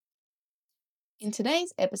In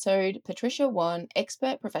today's episode, Patricia, one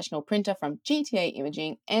expert professional printer from GTA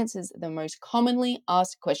Imaging, answers the most commonly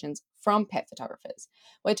asked questions from pet photographers.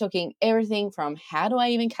 We're talking everything from how do I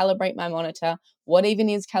even calibrate my monitor, what even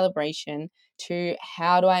is calibration, to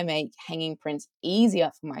how do I make hanging prints easier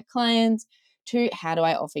for my clients, to how do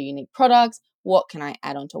I offer unique products, what can I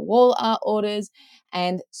add onto wall art orders,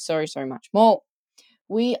 and so much more.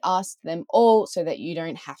 We asked them all so that you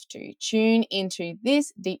don't have to. Tune into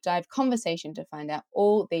this deep dive conversation to find out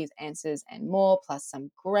all these answers and more, plus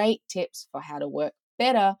some great tips for how to work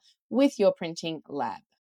better with your printing lab.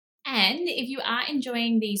 And if you are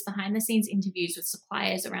enjoying these behind the scenes interviews with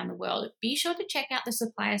suppliers around the world, be sure to check out the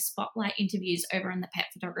supplier spotlight interviews over on the Pet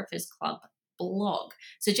Photographers Club blog.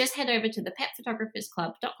 So just head over to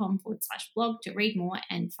thepetphotographersclub.com/blog to read more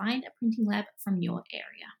and find a printing lab from your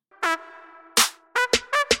area.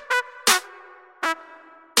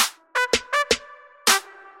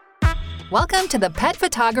 Welcome to the Pet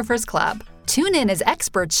Photographers Club. Tune in as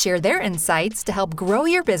experts share their insights to help grow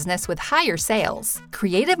your business with higher sales,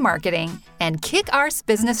 creative marketing, and kick-ass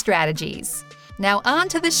business strategies. Now on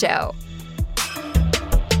to the show.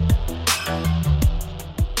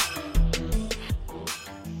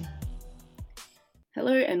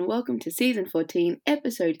 Hello and welcome to Season 14,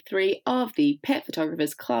 Episode 3 of the Pet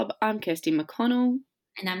Photographers Club. I'm Kirsty McConnell.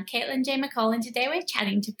 And I'm Caitlin J. McCall, and today we're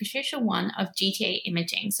chatting to Patricia, one of GTA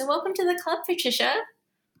Imaging. So welcome to the club, Patricia.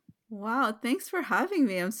 Wow, thanks for having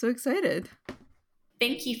me. I'm so excited.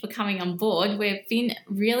 Thank you for coming on board. We've been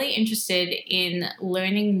really interested in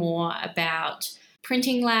learning more about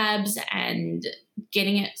printing labs and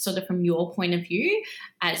getting it sort of from your point of view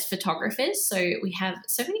as photographers. So we have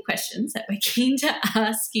so many questions that we're keen to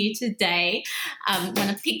ask you today. Want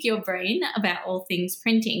to pick your brain about all things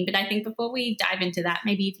printing. But I think before we dive into that,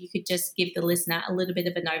 maybe if you could just give the listener a little bit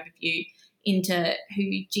of an overview into who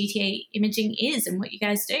GTA Imaging is and what you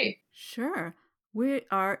guys do. Sure. We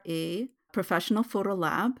are a professional photo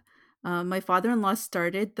lab. My father-in-law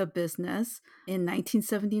started the business in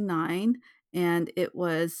 1979, and it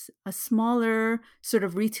was a smaller sort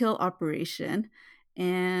of retail operation.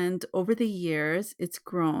 And over the years, it's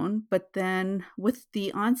grown. But then with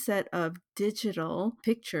the onset of digital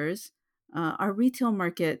pictures, our retail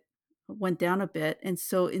market went down a bit. And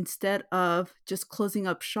so instead of just closing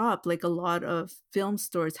up shop like a lot of film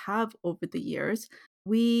stores have over the years,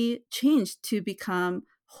 we changed to become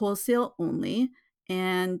wholesale only.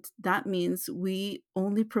 And that means we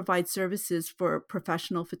only provide services for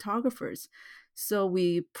professional photographers. So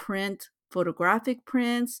we print photographic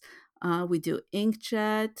prints, we do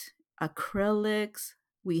inkjet, acrylics,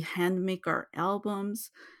 we hand make our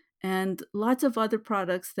albums, and lots of other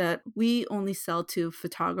products that we only sell to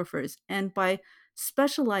photographers. And by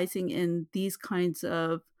specializing in these kinds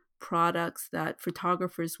of products that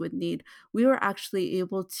photographers would need, we were actually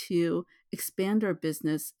able to expand our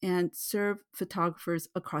business and serve photographers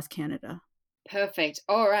across Canada. Perfect.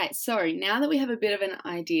 All right. So now that we have a bit of an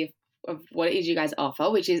idea of what it is you guys offer,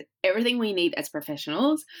 which is everything we need as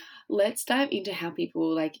professionals, let's dive into how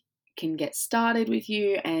people can get started with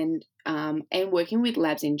you and working with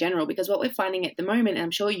labs in general. Because what we're finding at the moment, and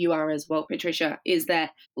I'm sure you are as well, Patricia, is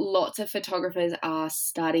that lots of photographers are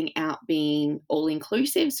starting out being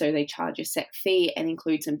all-inclusive. So they charge a set fee and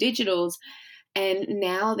include some digitals. And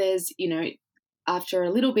now there's, after a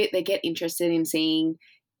little bit, they get interested in seeing,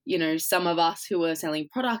 some of us who are selling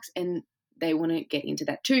products, and they want to get into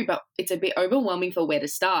that too. But it's a bit overwhelming for where to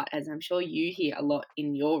start, as I'm sure you hear a lot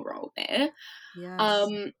in your role there.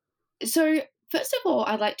 Yes. So first of all,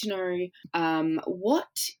 I'd like to know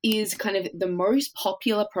what is kind of the most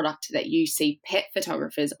popular product that you see pet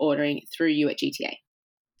photographers ordering through you at GTA?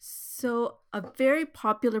 So a very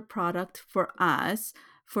popular product for us,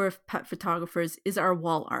 for pet photographers, is our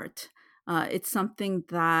wall art. It's something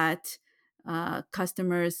that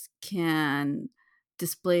customers can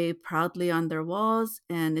display proudly on their walls,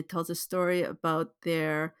 and it tells a story about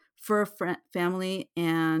their fur family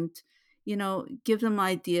and, give them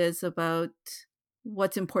ideas about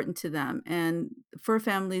what's important to them. And fur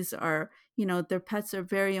families are, their pets are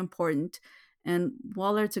very important. And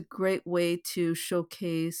wall art's a great way to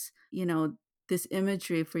showcase, this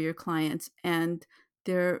imagery for your clients. And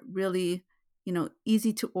they're really,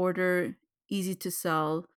 easy to order, easy to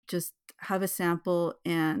sell. Just have a sample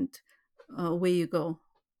and away you go.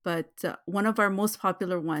 But one of our most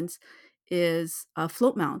popular ones is a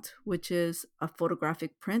float mount, which is a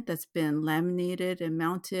photographic print that's been laminated and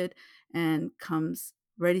mounted and comes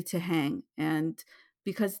ready to hang. And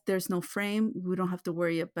because there's no frame, we don't have to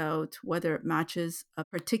worry about whether it matches a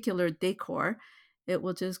particular decor. It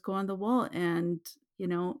will just go on the wall and,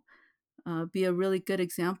 be a really good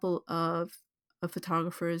example of a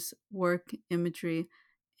photographer's work imagery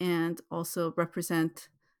and also represent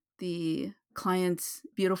the client's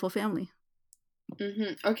beautiful family.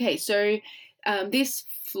 Okay, so this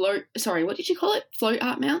float, sorry, what did you call it? Float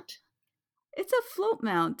art mount? It's a float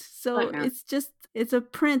mount. So Float mount. it's a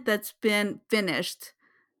print that's been finished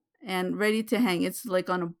and ready to hang. It's like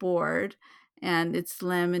on a board and it's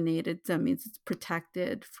laminated. That means it's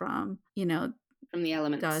protected from, From the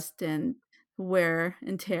elements. dust and wear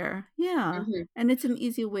and tear. Yeah. And it's an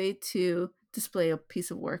easy way to display a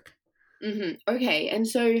piece of work. Okay, and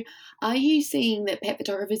so are you seeing that pet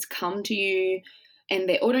photographers come to you and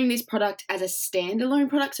they're ordering this product as a standalone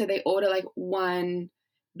product? So they order like one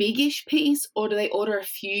biggish piece, or do they order a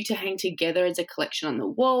few to hang together as a collection on the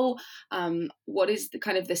wall? What is the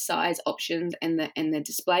kind of the size options and the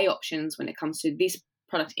display options when it comes to this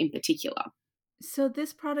product in particular? So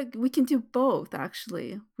this product, we can do both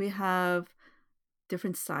actually. We have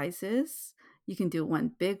different sizes. You can do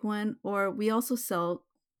one big one, or we also sell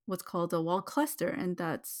what's called a wall cluster, and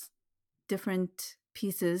that's different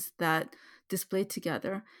pieces that display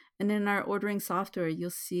together. And in our ordering software, you'll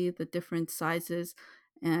see the different sizes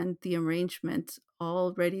and the arrangement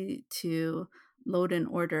all ready to load and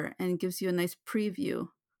order, and gives you a nice preview.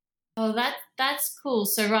 Oh, that's cool.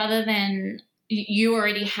 So rather than you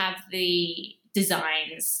already have the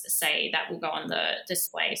designs, say, that will go on the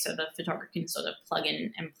display, so the photographer can sort of plug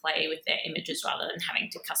in and play with their images rather than having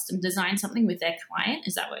to custom design something with their client.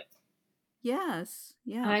 Is that what? Yes.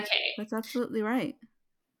 Yeah. Okay. That's absolutely right.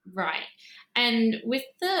 Right. And with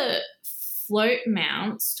the float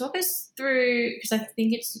mounts, talk us through, because I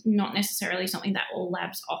think it's not necessarily something that all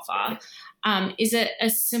labs offer. Is it a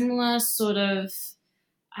similar sort of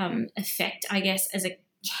effect, I guess, as a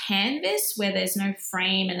canvas where there's no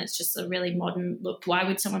frame and it's just a really modern look? Why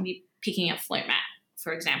would someone be picking a float mat,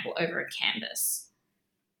 for example, over a canvas?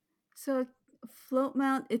 So float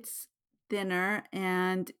mount, it's thinner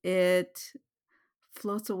and it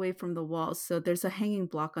floats away from the wall. So there's a hanging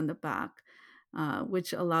block on the back,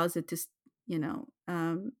 which allows it to,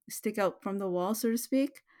 stick out from the wall, so to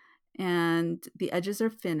speak. And the edges are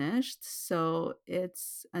finished. So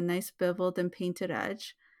it's a nice beveled and painted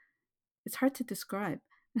edge. It's hard to describe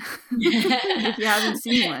if you haven't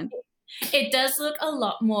seen one. It does look a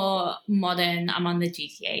lot more modern. I'm on the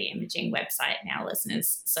GTA imaging website now,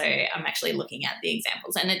 listeners, so I'm actually looking at the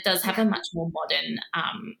examples, and it does have a much more modern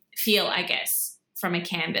feel, I guess, from a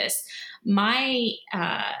canvas. My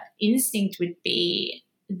instinct would be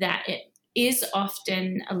that it is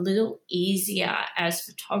often a little easier as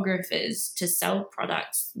photographers to sell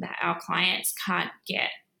products that our clients can't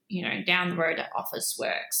get, down the road at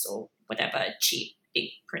Officeworks or whatever cheap big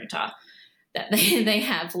printer that they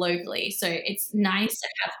have locally. So it's nice to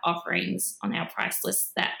have offerings on our price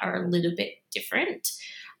list that are a little bit different.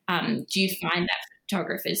 Do you find that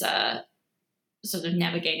photographers are sort of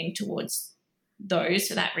navigating towards those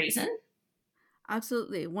for that reason?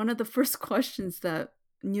 Absolutely. One of the first questions that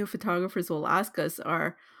new photographers will ask us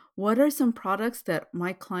are, what are some products that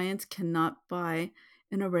my clients cannot buy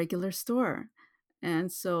in a regular store?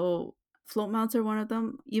 And so float mounts are one of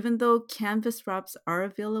them. Even though canvas wraps are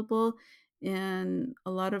available in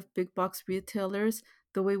a lot of big box retailers,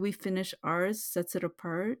 the way we finish ours sets it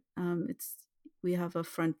apart. We have a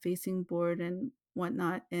front facing board and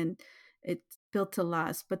whatnot, and it's built to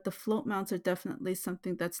last. But the float mounts are definitely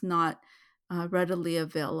something that's not readily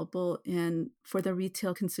available for the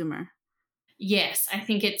retail consumer. Yes, I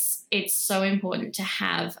think it's so important to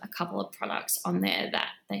have a couple of products on there that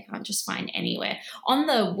they can't just find anywhere. On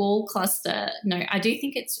the wall cluster note, I do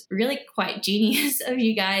think it's really quite genius of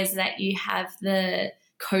you guys that you have the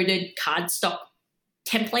coded cardstock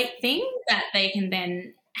template thing that they can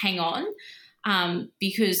then hang on,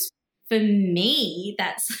 because for me,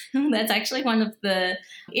 that's actually one of the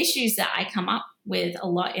issues that I come up with a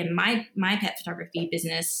lot in my pet photography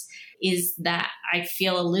business, is that I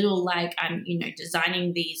feel a little like I'm,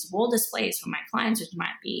 designing these wall displays for my clients, which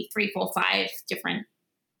might be 3, 4, 5 different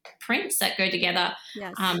prints that go together.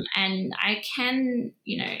 Yes. And I can,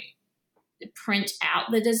 print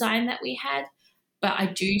out the design that we had, but I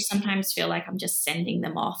do sometimes feel like I'm just sending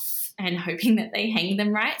them off and hoping that they hang them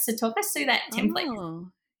right. So talk us through that template. Oh,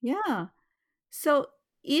 yeah. So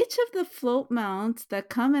each of the float mounts that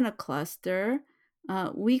come in a cluster,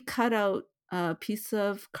 we cut out a piece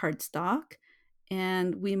of cardstock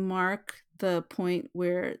and we mark the point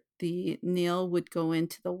where the nail would go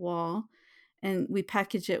into the wall, and we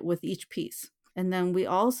package it with each piece. And then we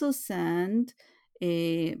also send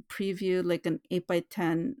a preview, like an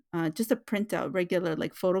 8x10, just a printout, regular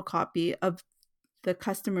like photocopy of the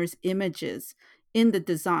customer's images in the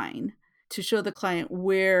design to show the client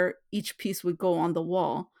where each piece would go on the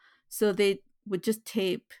wall. So they would just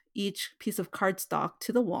tape each piece of cardstock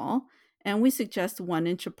to the wall, and we suggest 1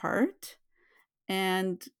 inch apart.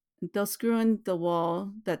 And they'll screw in the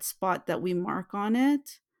wall that spot that we mark on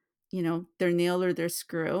it, their nail or their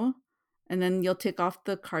screw. And then you'll take off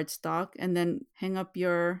the cardstock and then hang up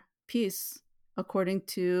your piece according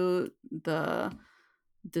to the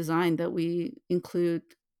design that we include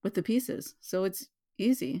with the pieces. So it's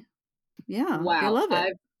easy. Yeah, they Wow, love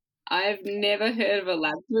it. I've never heard of a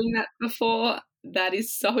lab doing that before. That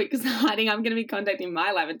is so exciting. I'm going to be contacting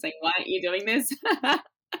my lab and saying, why aren't you doing this?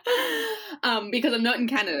 Because I'm not in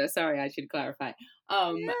Canada. Sorry, I should clarify.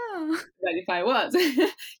 Yeah. But if I was,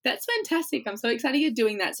 that's fantastic. I'm so excited you're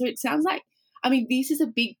doing that. So it sounds like, this is a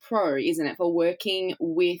big pro, isn't it, for working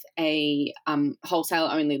with a wholesale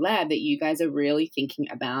only lab, that you guys are really thinking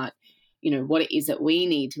about, what it is that we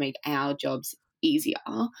need to make our jobs easier.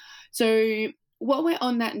 So while we're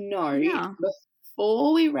on that note, Yeah.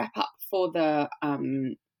 before we wrap up for the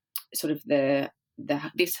sort of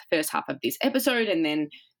this first half of this episode, and then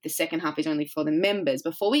the second half is only for the members.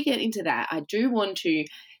 Before we get into that, I do want to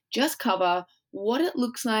just cover what it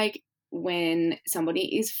looks like when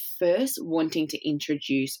somebody is first wanting to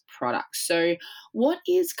introduce products. So what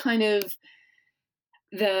is kind of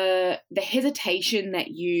the hesitation that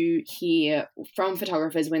you hear from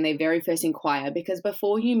photographers when they very first inquire? Because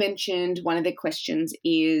before you mentioned one of the questions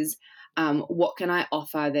is, what can I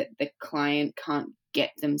offer that the client can't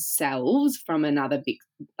get themselves from another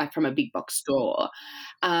from a big box store?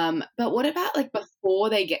 But what about before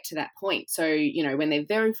they get to that point? So, when they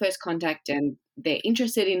very first contact and they're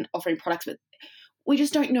interested in offering products, but we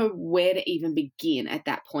just don't know where to even begin at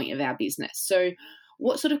that point of our business. So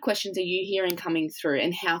what sort of questions are you hearing coming through,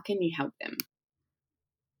 and how can you help them?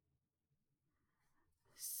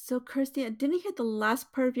 So, Kirsty, I didn't hear the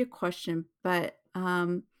last part of your question, but I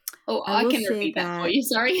will can say repeat that for you.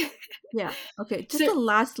 Sorry. Yeah. Okay. Just So the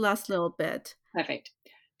last little bit. perfect.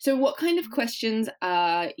 So what kind of questions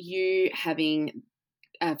are you having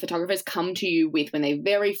photographers come to you with when they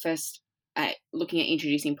very first looking at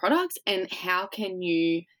introducing products, and how can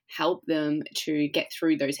you help them to get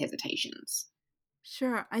through those hesitations?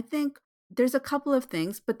 Sure. I think there's a couple of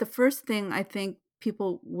things, but the first thing I think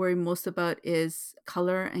people worry most about is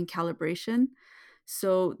color and calibration.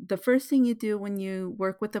 So the first thing you do when you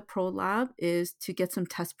work with a pro lab is to get some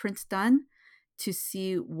test prints done to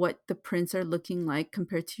see what the prints are looking like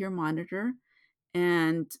compared to your monitor.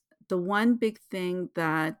 And the one big thing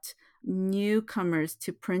that newcomers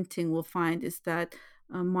to printing will find is that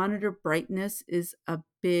monitor brightness is a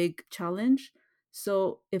big challenge.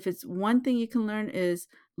 So if it's one thing you can learn is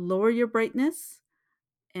lower your brightness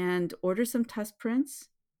and order some test prints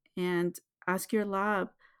and ask your lab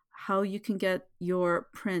how you can get your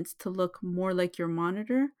prints to look more like your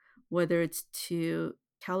monitor, whether it's to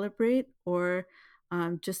calibrate or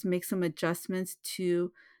just make some adjustments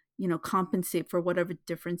to compensate for whatever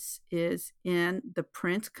difference is in the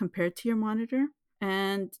print compared to your monitor.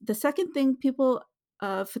 And the second thing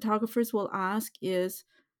photographers will ask is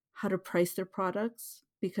how to price their products,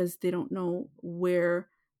 because they don't know where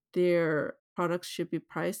their products should be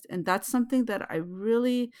priced. And that's something that I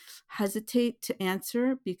really hesitate to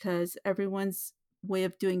answer because everyone's way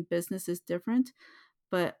of doing business is different.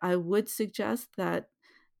 But I would suggest that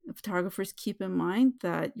photographers keep in mind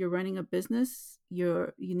that you're running a business.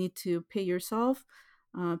 You need to pay yourself,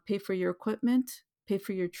 pay for your equipment, pay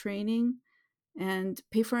for your training, and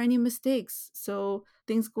pay for any mistakes. So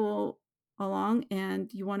things go along,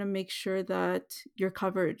 and you want to make sure that you're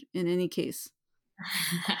covered in any case.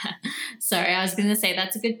 Sorry, I was going to say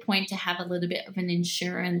that's a good point to have a little bit of an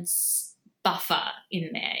insurance buffer in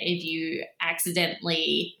there. If you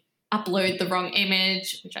accidentally upload the wrong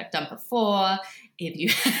image, which I've done before, if you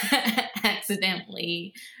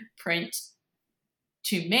accidentally print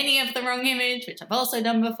too many of the wrong image, which I've also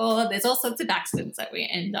done before, there's all sorts of accidents that we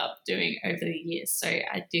end up doing over the years. So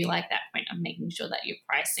I do like that point of making sure that your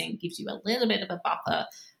pricing gives you a little bit of a buffer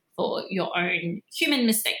for your own human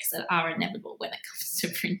mistakes that are inevitable when it comes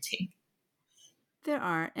to printing. There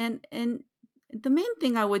are. And the main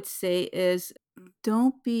thing I would say is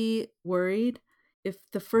don't be worried. If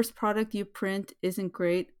the first product you print isn't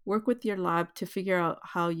great, work with your lab to figure out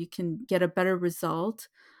how you can get a better result,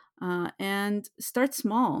 and start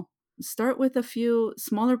small. Start with a few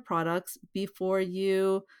smaller products before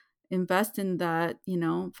you invest in that,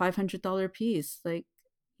 $500 piece.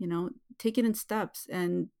 Take it in steps,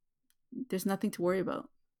 and there's nothing to worry about.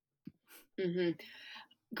 Mm-hmm.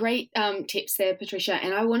 Great tips there, Patricia.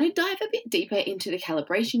 And I want to dive a bit deeper into the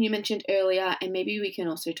calibration you mentioned earlier, and maybe we can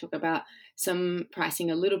also talk about some pricing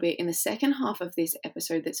a little bit in the second half of this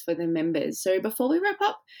episode that's for the members. So before we wrap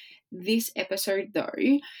up this episode, though,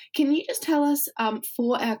 can you just tell us,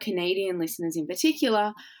 for our Canadian listeners in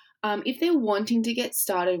particular, if they're wanting to get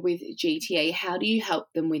started with GTA, how do you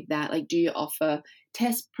help them with that? Like, do you offer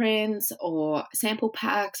test prints or sample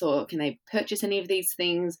packs, or can they purchase any of these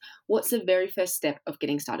things? What's the very first step of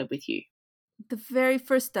getting started with you? The very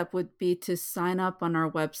first step would be to sign up on our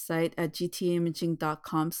website at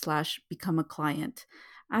gtaimaging.com/become a client.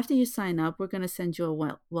 After you sign up, we're going to send you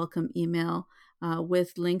a welcome email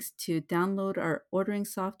with links to download our ordering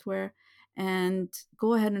software and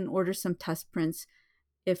go ahead and order some test prints.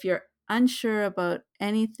 If you're unsure about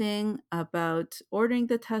anything about ordering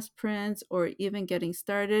the test prints or even getting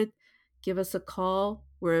started, give us a call.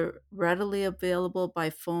 We're readily available by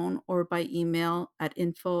phone or by email at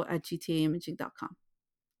info@gtaimaging.com.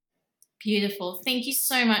 Beautiful. Thank you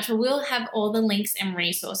so much. We'll have all the links and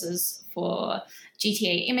resources for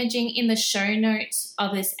GTA Imaging in the show notes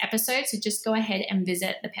of this episode. So just go ahead and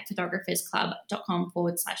visit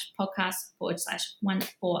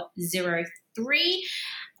thepetphotographersclub.com/podcast/1403.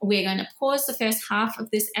 We're going to pause the first half of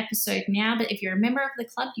this episode now, but if you're a member of the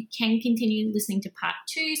club, you can continue listening to part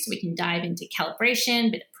 2 so we can dive into calibration, a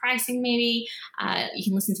bit of pricing maybe. You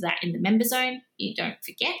can listen to that in the member zone. You don't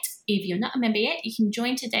forget, if you're not a member yet, you can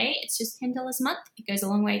join today. It's just $10 a month. It goes a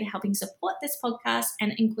long way to helping support this podcast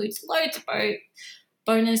and includes loads of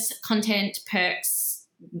bonus content, perks,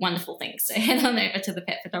 wonderful things. So head on over to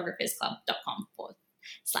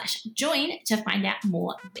thepetphotographersclub.com/join to find out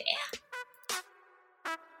more there.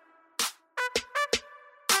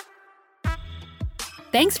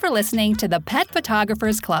 Thanks for listening to the Pet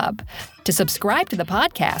Photographers Club. To subscribe to the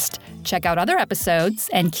podcast, check out other episodes,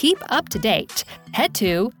 and keep up to date, head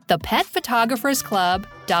to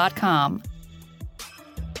thepetphotographersclub.com.